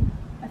lemon,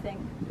 I think.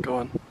 Go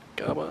on,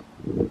 get that one.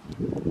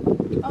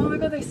 Oh my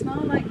God, they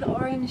smell like the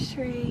orange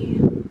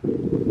tree.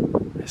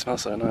 It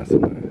smells so nice,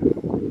 doesn't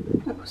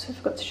it? I also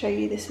forgot to show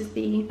you, this is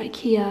the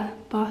IKEA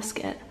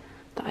basket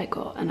that I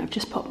got, and I've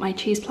just popped my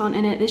cheese plant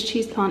in it. This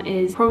cheese plant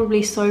is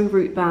probably so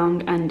root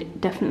bound and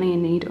definitely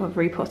in need of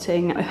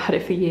repotting. I've had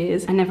it for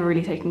years. I've never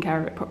really taken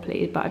care of it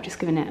properly, but I've just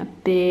given it a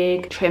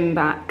big trim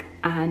back,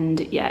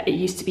 and yeah, it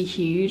used to be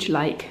huge,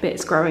 like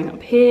bits growing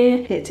up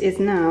here. It is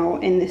now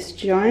in this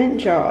giant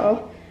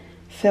jar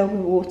filled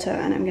with water,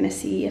 and I'm gonna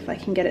see if I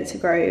can get it to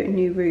grow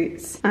new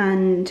roots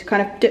and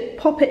kind of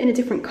pop it in a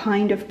different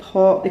kind of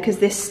pot, because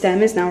this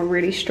stem is now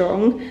really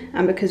strong,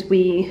 and because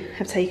we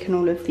have taken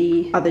all of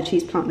the other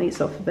cheese plant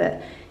leaves off of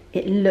it,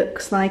 it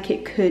looks like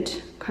it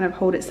could kind of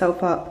hold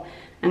itself up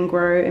and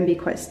grow and be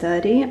quite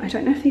sturdy. I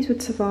don't know if these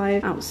would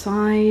survive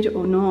outside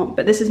or not,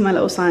 but this is my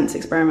little science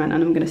experiment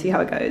and I'm gonna see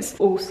how it goes.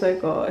 Also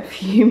got a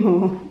few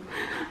more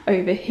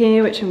over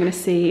here, which I'm gonna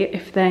see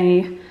if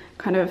they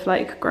kind of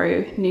like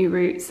grow new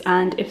roots,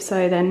 and if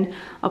so, then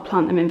I'll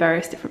plant them in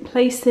various different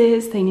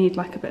places. They need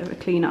like a bit of a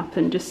clean up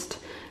and just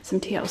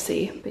some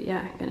TLC. But yeah,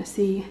 I'm gonna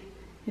see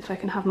if I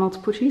can have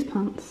multiple cheese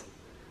plants.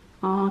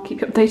 I'll keep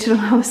you updated on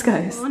how this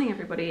goes. Good morning,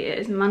 everybody. It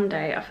is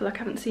Monday. I feel like I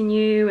haven't seen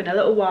you in a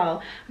little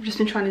while. I've just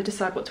been trying to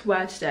decide what to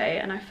wear today,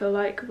 and I feel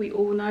like we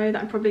all know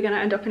that I'm probably gonna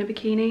end up in a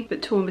bikini,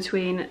 but torn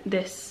between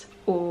this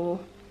or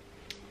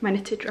my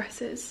knitted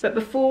dresses. But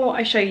before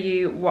I show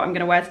you what I'm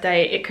gonna wear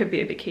today, it could be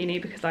a bikini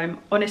because I'm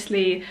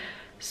honestly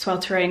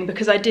sweltering,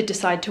 because I did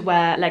decide to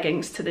wear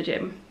leggings to the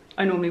gym.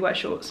 I normally wear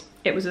shorts.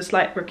 It was a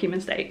slight rookie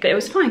mistake, but it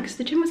was fine because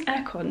the gym was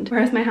airconned,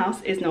 whereas my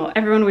house is not.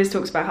 Everyone always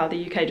talks about how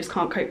the UK just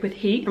can't cope with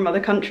heat from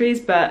other countries,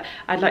 but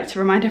I'd like to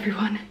remind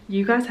everyone,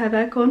 you guys have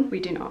aircon, we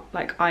do not.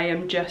 Like, I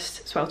am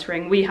just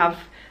sweltering. We have,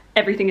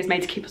 everything is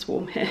made to keep us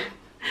warm here.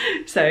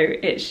 So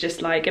it's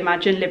just like,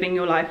 imagine living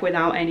your life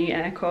without any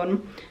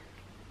aircon.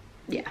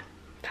 Yeah,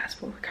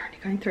 that's what we're currently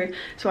going through.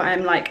 So I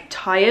am like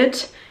tired,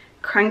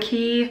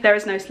 cranky. There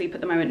is no sleep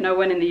at the moment. No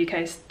one in the UK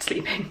is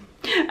sleeping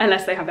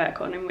unless they have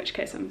aircon, in which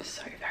case I'm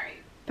so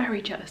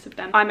very jealous of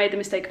them. I made the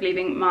mistake of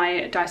leaving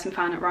my Dyson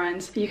fan at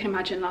Ryan's. You can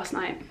imagine last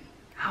night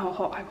how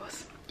hot I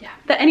was. Yeah.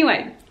 But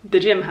anyway, the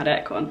gym had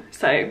aircon,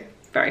 so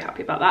very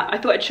happy about that. I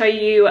thought I'd show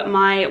you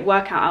my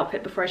workout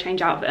outfit before I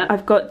change outfit.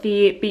 I've got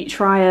the Beach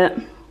Riot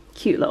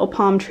cute little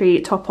palm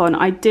tree top on.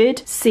 I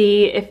did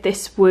see if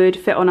this would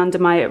fit on under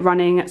my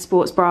running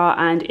sports bra,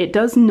 and it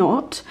does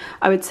not.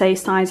 I would say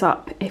size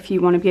up if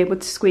you want to be able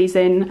to squeeze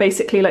in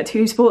basically like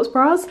 2 sports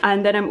bras.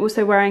 And then I'm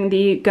also wearing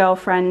the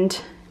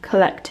Girlfriend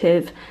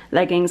Collective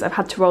leggings. I've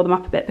had to roll them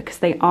up a bit because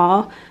they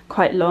are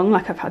quite long.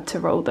 Like I've had to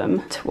roll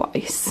them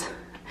twice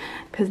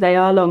because they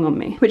are long on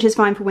me, which is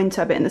fine for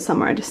winter, but in the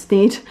summer I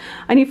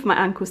need for my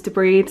ankles to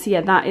breathe. So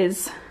yeah, that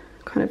is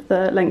kind of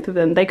the length of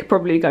them. They could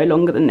probably go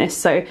longer than this,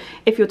 so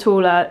if you're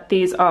taller,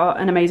 these are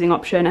an amazing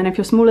option, and if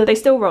you're smaller, they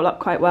still roll up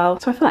quite well.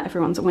 So I feel like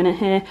everyone's a winner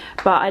here,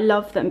 but I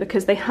love them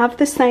because they have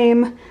the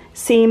same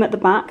seam at the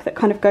back that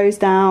kind of goes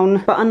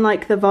down, but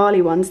unlike the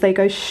Varley ones, they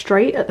go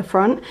straight at the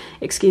front.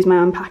 Excuse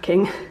my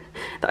unpacking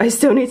that I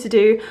still need to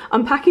do.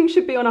 Unpacking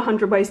should be on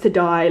 100 Ways to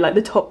Die, like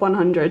the top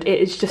 100. It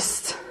is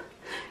just,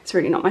 it's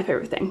really not my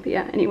favorite thing. But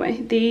yeah, anyway,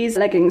 these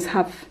leggings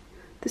have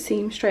the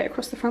seam straight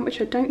across the front, which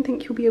I don't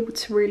think you'll be able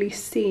to really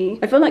see.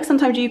 I feel like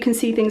sometimes you can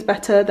see things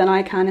better than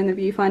I can in the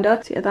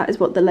viewfinder. So yeah, that is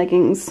what the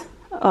leggings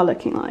are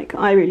looking like.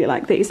 I really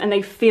like these, and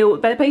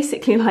they're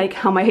basically like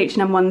how my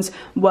H&M ones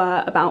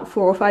were about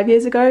 4 or 5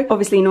 years ago.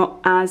 Obviously not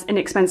as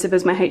inexpensive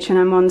as my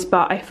H&M ones,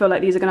 but I feel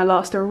like these are going to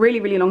last a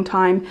really, really long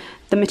time.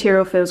 The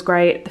material feels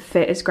great, the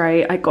fit is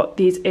great. I got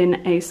these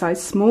in a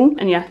size small,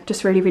 and yeah,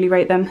 just really, really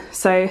rate them.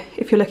 So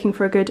if you're looking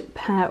for a good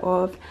pair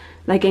of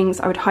leggings,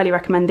 I would highly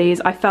recommend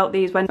these. I felt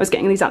these when I was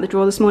getting these out the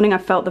drawer this morning. I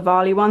felt the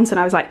Varley ones and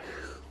I was like,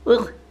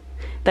 ugh.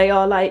 They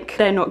are like,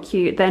 they're not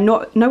cute. They're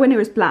not nowhere near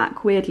as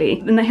black, weirdly.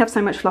 And they have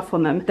so much fluff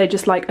on them. They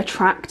just like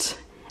attract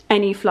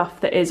any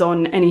fluff that is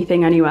on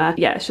anything, anywhere.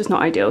 Yeah, it's just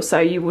not ideal. So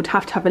you would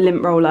have to have a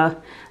lint roller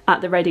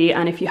at the ready,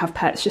 and if you have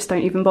pets, just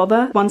don't even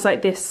bother. Ones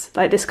like this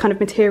kind of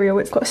material,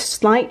 it's got a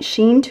slight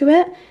sheen to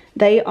it.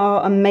 They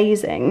are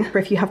amazing for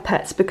if you have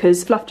pets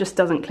because fluff just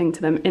doesn't cling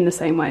to them in the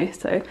same way.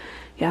 So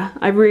yeah,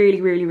 I really,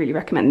 really, really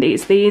recommend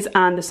these. These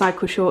and the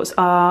cycle shorts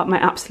are my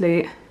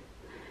absolute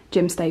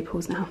gym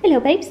staples now. Hello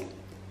babes,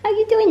 how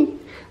you doing?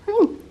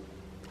 Hi.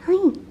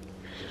 Hi.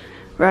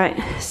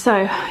 Right, so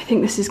I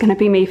think this is gonna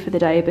be me for the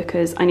day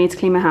because I need to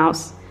clean my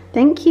house.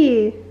 Thank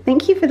you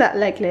for that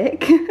leg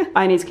lick.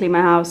 I need to clean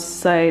my house,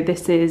 so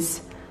this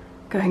is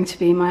going to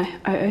be my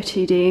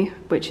OOTD,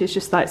 which is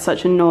just like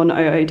such a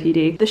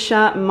non-OOTD. The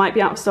shirt might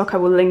be out of stock. I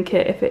will link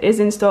it if it is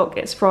in stock.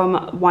 It's from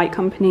White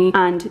Company,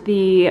 and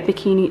the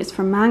bikini is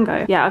from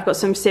Mango. Yeah, I've got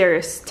some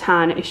serious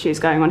tan issues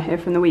going on here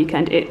from the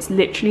weekend. It's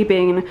literally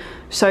been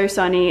so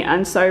sunny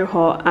and so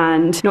hot,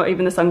 and not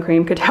even the sun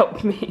cream could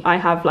help me. I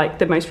have like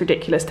the most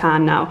ridiculous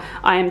tan now.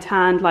 I am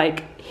tanned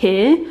like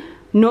here,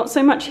 not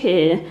so much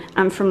here,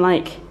 and from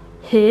like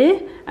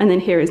here, and then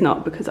here is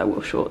not because I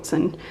wore shorts.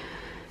 And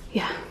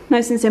yeah,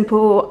 nice and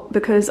simple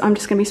because I'm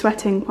just gonna be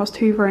sweating whilst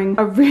hoovering.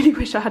 I really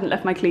wish I hadn't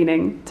left my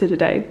cleaning to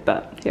today,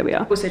 but here we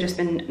are. Also just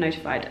been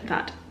notified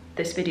that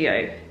this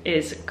video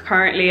is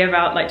currently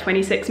about like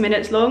 26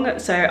 minutes long,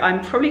 so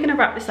I'm probably gonna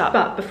wrap this up.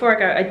 But before I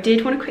go, I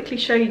did want to quickly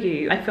show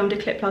you, I filmed a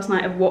clip last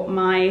night of what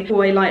my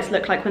hallway lights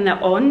look like when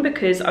they're on,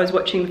 because I was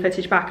watching the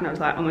footage back and I was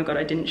like, oh my god,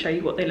 I didn't show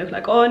you what they look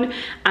like on,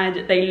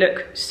 and they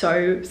look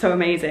so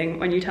amazing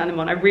when you turn them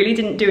on. I really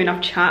didn't do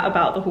enough chat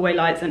about the hallway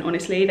lights, and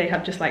honestly they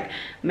have just like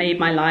made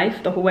my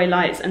life. The hallway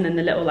lights and then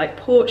the little like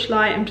porch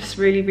light, I'm just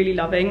really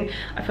loving.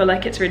 I feel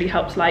like it's really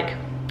helped like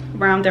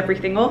round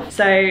everything off.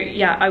 So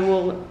yeah, I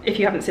will, if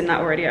you haven't seen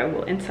that already, I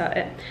will insert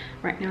it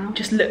right now.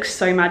 Just looks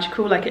so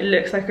magical, like it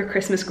looks like a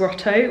Christmas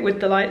grotto with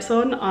the lights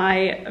on.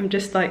 I am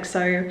just like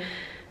so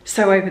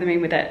over the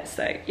moon with it.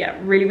 So yeah,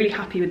 really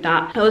happy with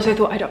that. I also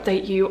thought I'd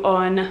update you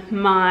on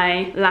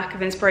my lack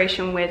of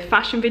inspiration with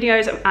fashion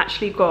videos. I've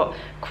actually got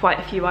quite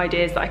a few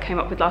ideas that I came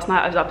up with last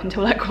night. I was up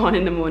until like 1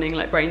 in the morning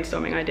like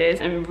brainstorming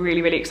ideas. I'm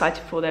really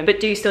excited for them, but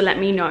do still let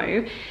me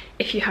know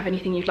if you have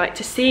anything you'd like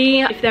to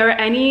see, if there are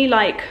any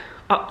like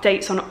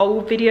updates on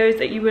old videos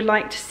that you would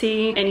like to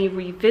see, any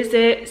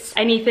revisits,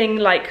 anything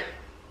like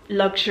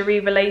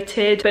luxury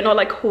related, but not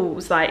like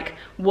hauls. Like,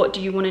 what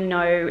do you want to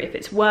know, if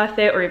it's worth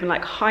it, or even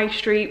like high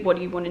street, what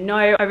do you want to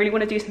know? I really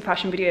want to do some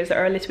fashion videos that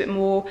are a little bit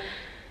more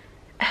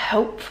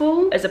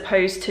helpful as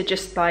opposed to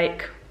just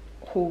like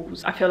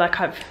hauls. I feel like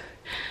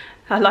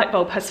a light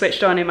bulb has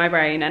switched on in my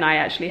brain and I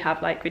actually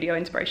have like video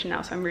inspiration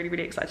now, so I'm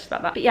really excited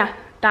about that. But yeah,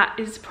 that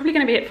is probably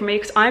going to be it for me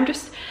because I'm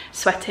just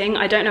sweating.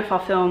 I don't know if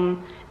I'll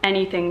film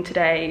anything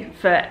today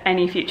for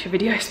any future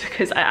videos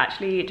because I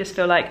actually just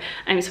feel like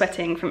I'm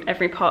sweating from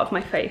every part of my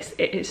face.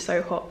 It is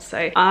so hot.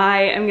 So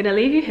I am gonna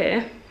leave you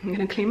here. I'm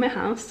gonna clean my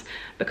house,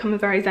 become a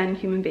very zen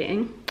human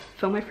being,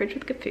 fill my fridge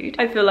with good food.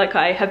 I feel like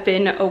I have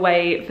been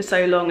away for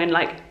so long, and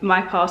like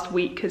my past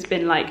week has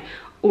been like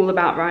all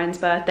about Ryan's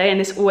birthday, and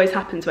this always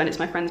happens when it's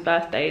my friends'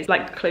 birthdays,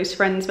 like close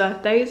friends'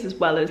 birthdays, as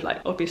well as like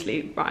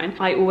obviously Ryan.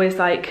 I always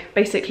like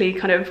basically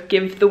kind of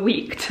give the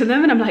week to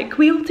them, and I'm like,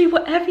 we'll do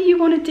whatever you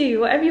want to do,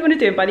 whatever you want to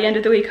do. And by the end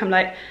of the week, I'm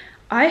like,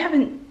 I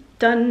haven't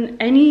done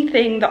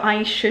anything that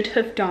I should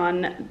have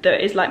done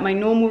that is like my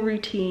normal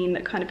routine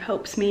that kind of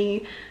helps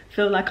me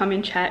feel like I'm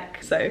in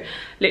check. So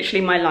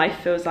literally my life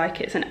feels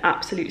like it's an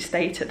absolute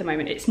state at the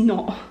moment. It's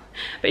not,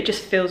 but it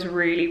just feels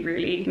really,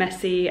 really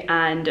messy,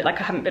 and like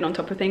I haven't been on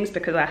top of things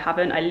because I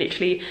haven't. I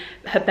literally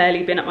have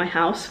barely been at my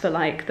house for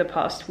like the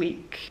past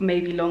week,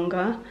 maybe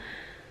longer.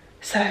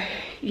 So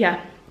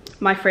yeah,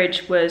 my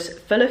fridge was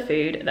full of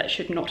food that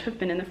should not have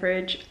been in the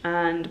fridge,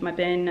 and my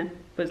bin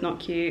was not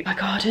cute. My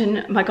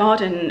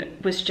garden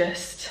was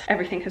just,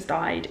 everything has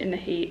died in the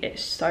heat.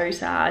 It's so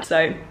sad. So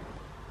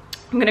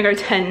I'm gonna go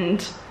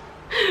tend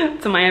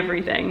to my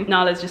everything.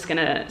 Nala's just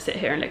gonna sit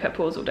here and lick her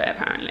paws all day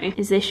apparently.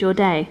 Is this your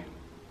day?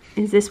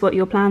 Is this what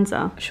your plans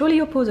are? Surely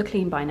your paws are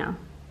clean by now,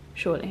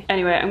 surely.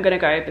 Anyway, I'm gonna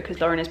go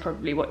because Lauren is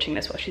probably watching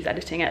this while she's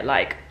editing it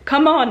like,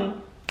 come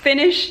on,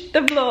 finish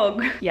the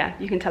vlog. Yeah,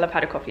 you can tell I've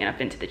had a coffee and I've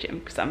been to the gym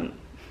because I'm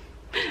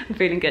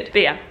feeling good.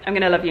 But yeah, I'm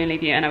gonna love you and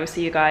leave you, and I will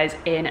see you guys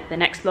in the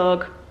next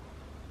vlog.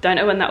 Don't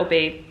know when that will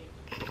be.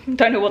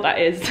 Don't know what that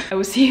is. I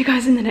will see you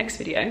guys in the next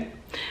video.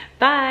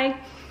 Bye.